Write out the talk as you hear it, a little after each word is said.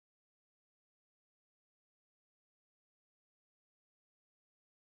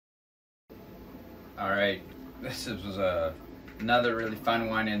All right, this was another really fun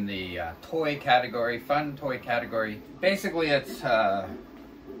one in the toy category, fun toy category. Basically, it's a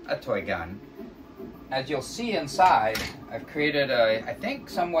toy gun. As you'll see inside, I've created a, I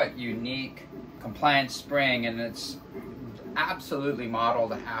think, somewhat unique compliant spring, and it's absolutely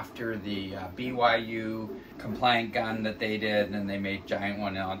modeled after the BYU compliant gun that they did, and they made giant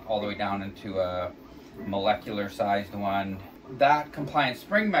one all the way down into a molecular sized one. That compliant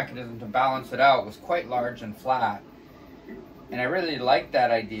spring mechanism to balance it out was quite large and flat, and I really liked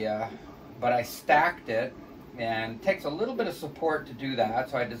that idea, but I stacked it, and it takes a little bit of support to do that,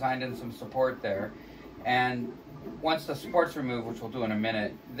 so I designed in some support there. And once the support's removed, which we'll do in a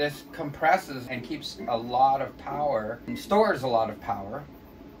minute, this compresses and keeps a lot of power and stores a lot of power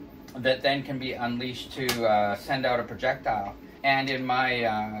that then can be unleashed to send out a projectile. And in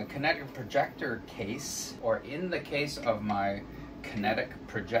my kinetic projector case, or in the case of my kinetic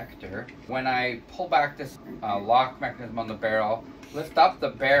projector, when I pull back this lock mechanism on the barrel, lift up the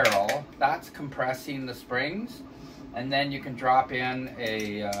barrel, that's compressing the springs, and then you can drop in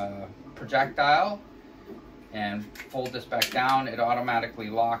a projectile and fold this back down. It automatically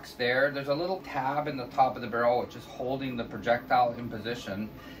locks there. There's a little tab in the top of the barrel which is holding the projectile in position,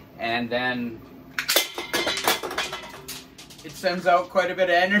 and then it sends out quite a bit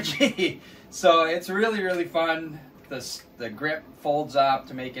of energy. So it's really, really fun. The grip folds up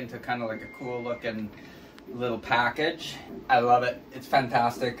to make into kind of like a cool looking little package. I love it. It's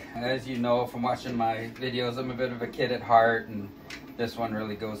fantastic. As you know from watching my videos, I'm a bit of a kid at heart, and this one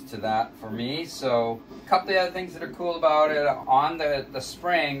really goes to that for me. So a couple of other things that are cool about it, on the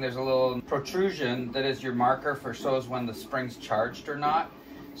spring there's a little protrusion that is your marker for shows when the spring's charged or not.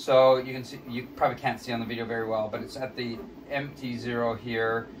 So you can see, you probably can't see on the video very well, but it's at the empty zero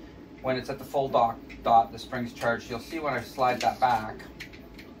here. When it's at the full dot, the spring's charged. You'll see when I slide that back,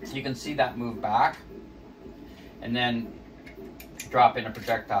 so you can see that move back, and then drop in a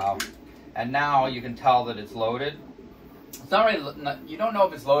projectile. And now you can tell that it's loaded. It's not really, you don't know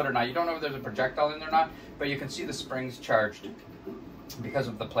if it's loaded or not. You don't know if there's a projectile in there or not, but you can see the springs charged because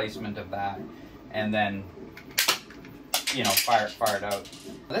of the placement of that. And then, you know, fire it out.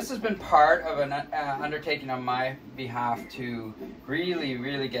 This has been part of an undertaking on my behalf to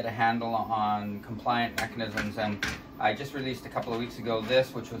really get a handle on compliant mechanisms, and I just released a couple of weeks ago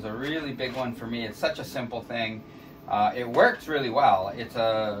this, which was a really big one for me. It's such a simple thing. It works really well. It's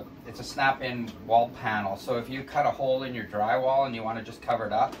a snap-in wall panel, so if you cut a hole in your drywall and you want to just cover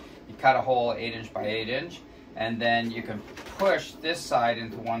it up, you cut a hole 8 inch by 8 inch, and then you can push this side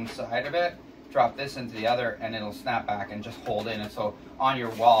into one side of it, drop this into the other, and it'll snap back and just hold in. And so on your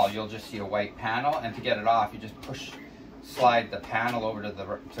wall you'll just see a white panel, and to get it off you just slide the panel over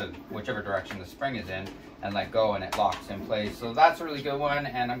to whichever direction the spring is in and let go, and it locks in place. So that's a really good one.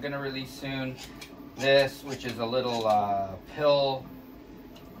 And I'm going to release soon this, which is a little pill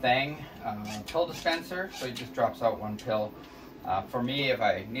thing, pill dispenser. So it just drops out one pill. For me, if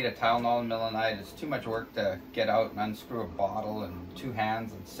I need a Tylenol in the middle of the night, it's too much work to get out and unscrew a bottle and 2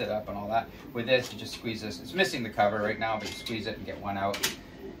 hands and sit up and all that. With this, you just squeeze this. It's missing the cover right now, but you squeeze it and get one out.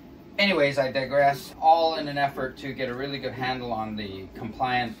 Anyways, I digress. All in an effort to get a really good handle on the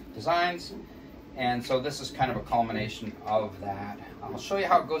compliant designs. And so this is kind of a culmination of that. I'll show you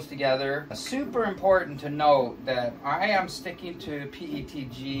how it goes together. Super important to note that I am sticking to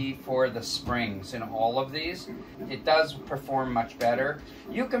PETG for the springs in all of these. It does perform much better.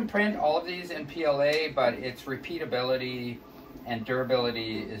 You can print all of these in PLA, but its repeatability and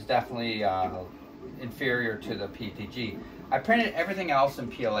durability is definitely inferior to the PETG. I printed everything else in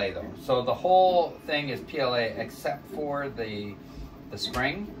PLA though. So the whole thing is PLA except for the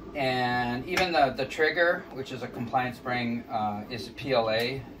spring. And even the trigger, which is a compliant spring, is PLA.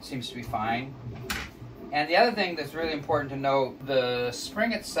 It seems to be fine. And the other thing that's really important to note, the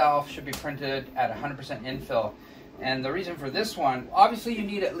spring itself should be printed at 100% infill. And the reason for this one, obviously you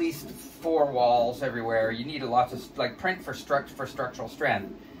need at least 4 walls everywhere. You need a lot of, like, print for structural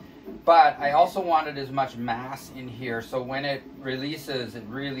strength. But I also wanted as much mass in here, so when it releases, it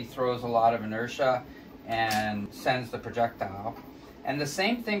really throws a lot of inertia and sends the projectile. And the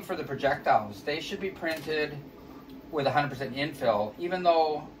same thing for the projectiles. They should be printed with 100% infill, even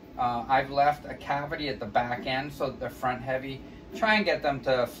though I've left a cavity at the back end so that they're front heavy. Try and get them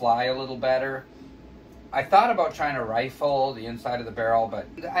to fly a little better. I thought about trying to rifle the inside of the barrel, but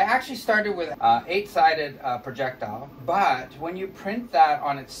I actually started with 8-sided projectile. But when you print that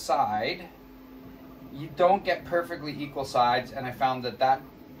on its side, you don't get perfectly equal sides, and I found that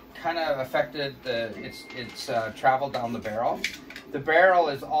kind of affected its travel down the barrel. The barrel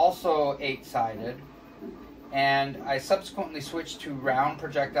is also 8-sided, And I subsequently switched to round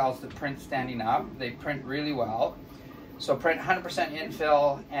projectiles that print standing up. They print really well. So print 100%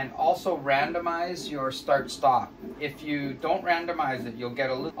 infill, and also randomize your start-stop. If you don't randomize it, you'll get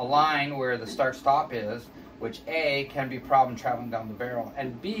a line where the start-stop is, which A, can be a problem traveling down the barrel,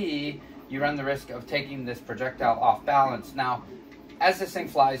 and B, you run the risk of taking this projectile off balance. Now, as this thing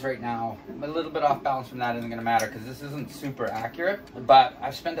flies right now, a little bit off balance from that isn't going to matter because this isn't super accurate, but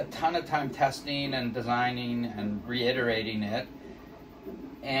I've spent a ton of time testing and designing and reiterating it.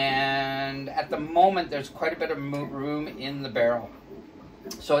 And at the moment, there's quite a bit of room in the barrel.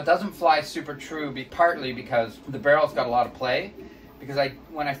 So it doesn't fly super true, partly because the barrel's got a lot of play. Because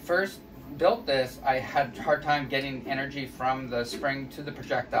when I first built this, I had a hard time getting energy from the spring to the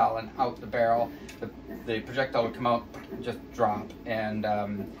projectile and out the barrel. The projectile would come out, just drop. And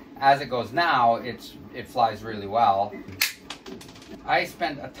as it goes now, it flies really well. I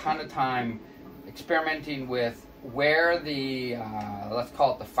spent a ton of time experimenting with where the, let's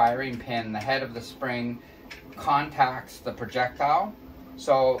call it the firing pin, the head of the spring, contacts the projectile.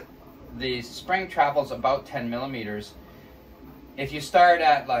 So the spring travels about 10 millimeters. If you start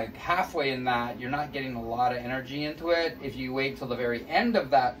at like halfway in that, you're not getting a lot of energy into it. If you wait till the very end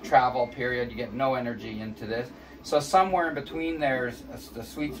of that travel period, you get no energy into this. So somewhere in between there's the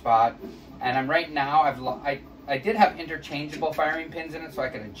sweet spot. And right now, I did have interchangeable firing pins in it, so I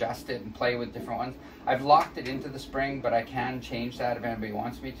could adjust it and play with different ones. I've locked it into the spring, but I can change that if anybody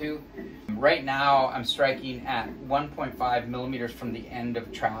wants me to. Right now, I'm striking at 1.5 millimeters from the end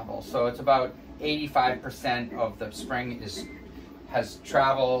of travel. So it's about 85% of the spring has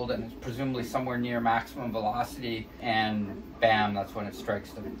traveled and is presumably somewhere near maximum velocity, and bam, that's when it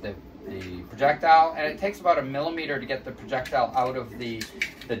strikes the projectile. And it takes about a millimeter to get the projectile out of the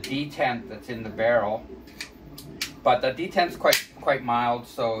detent that's in the barrel. But the detent's quite mild,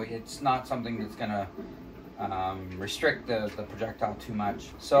 so it's not something that's going to restrict the projectile too much.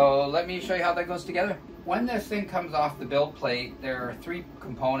 So let me show you how that goes together. When this thing comes off the build plate, there are 3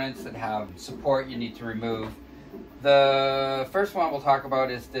 components that have support you need to remove. The first one we'll talk about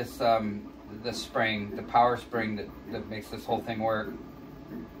is this the spring, the power spring that makes this whole thing work.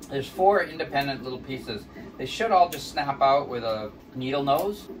 There's 4 independent little pieces. They should all just snap out with a needle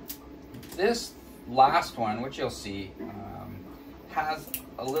nose. This last one, which you'll see, has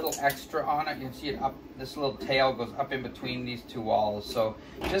a little extra on it. You can see it up, this little tail goes up in between these 2 walls. So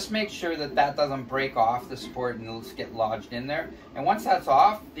just make sure that doesn't break off the support and it'll just get lodged in there. And once that's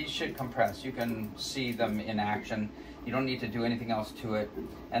off, these should compress. You can see them in action. You don't need to do anything else to it.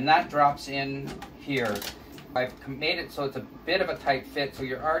 And that drops in here. I've made it so it's a bit of a tight fit, so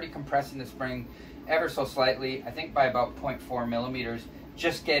you're already compressing the spring ever so slightly, I think by about 0.4 millimeters,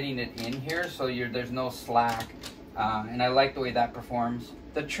 just getting it in here so there's no slack. And I like the way that performs.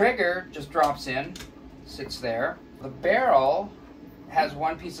 The trigger just drops in, sits there. The barrel has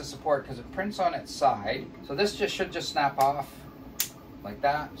 1 piece of support because it prints on its side. So this should just snap off like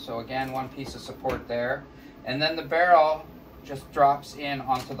that. So again, 1 piece of support there. And then the barrel just drops in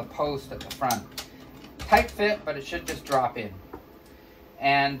onto the post at the front. Tight fit, but it should just drop in.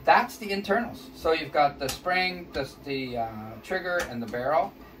 And that's the internals. So you've got the spring, the trigger, and the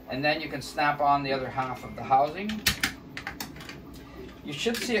barrel. And then you can snap on the other half of the housing. You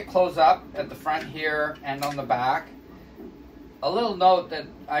should see it close up at the front here and on the back. A little note that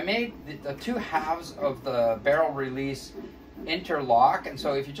I made the 2 halves of the barrel release interlock, and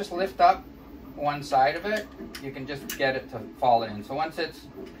so if you just lift up one side of it, you can just get it to fall in. So once it's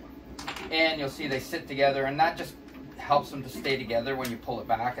in, you'll see they sit together, and that just helps them to stay together when you pull it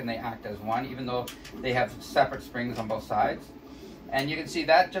back, and they act as one, even though they have separate springs on both sides. And you can see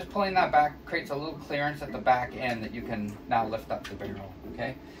that just pulling that back creates a little clearance at the back end that you can now lift up the barrel,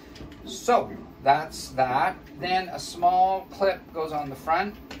 okay? So that's that. Then a small clip goes on the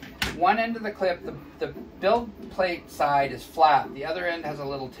front. One end of the clip, the build plate side is flat. The other end has a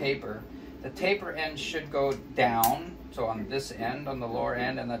little taper. The taper end should go down, so on this end, on the lower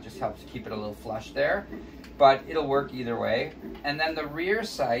end, and that just helps keep it a little flush there. But it'll work either way. And then the rear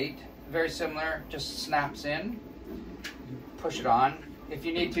sight, very similar, just snaps in. Push it on. If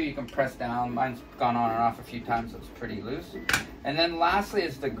you need to, you can press down. Mine's gone on and off a few times, so it's pretty loose. And then lastly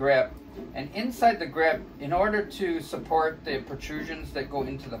is the grip. And inside the grip, in order to support the protrusions that go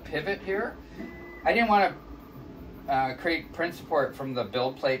into the pivot here, I didn't want to create print support from the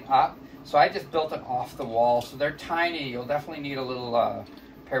build plate up, so I just built it off the wall. So they're tiny. You'll definitely need a little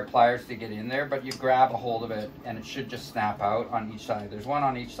pair of pliers to get in there, but you grab a hold of it and it should just snap out on each side. There's one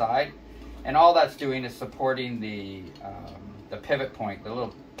on each side, and all that's doing is supporting the pivot point, the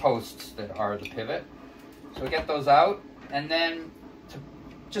little posts that are the pivot. So we get those out, and then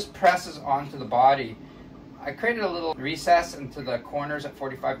just presses onto the body. I created a little recess into the corners at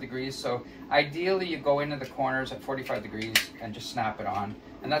 45 degrees. So ideally you go into the corners at 45 degrees and just snap it on.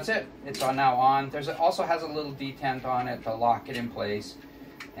 And that's it. It's now on. It also has a little detent on it to lock it in place.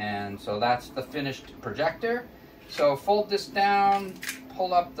 And so that's the finished projector. So fold this down,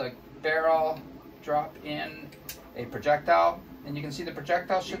 pull up the barrel, drop in a projectile, and you can see the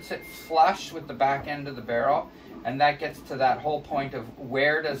projectile should sit flush with the back end of the barrel, and that gets to that whole point of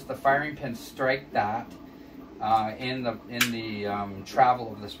where does the firing pin strike that in the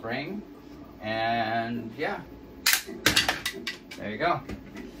travel of the spring. And yeah, there you go.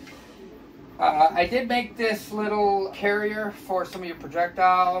 I did make this little carrier for some of your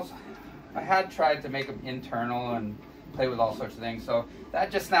projectiles. I had tried to make them internal and play with all sorts of things, so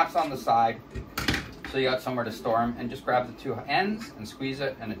that just snaps on the side, so you got somewhere to store them, and just grab the two ends and squeeze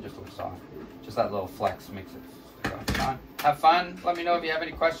it, and it just looks soft. Just that little flex makes it fun. Have fun. Let me know if you have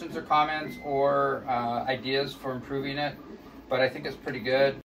any questions or comments or ideas for improving it, but I think it's pretty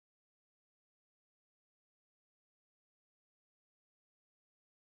good.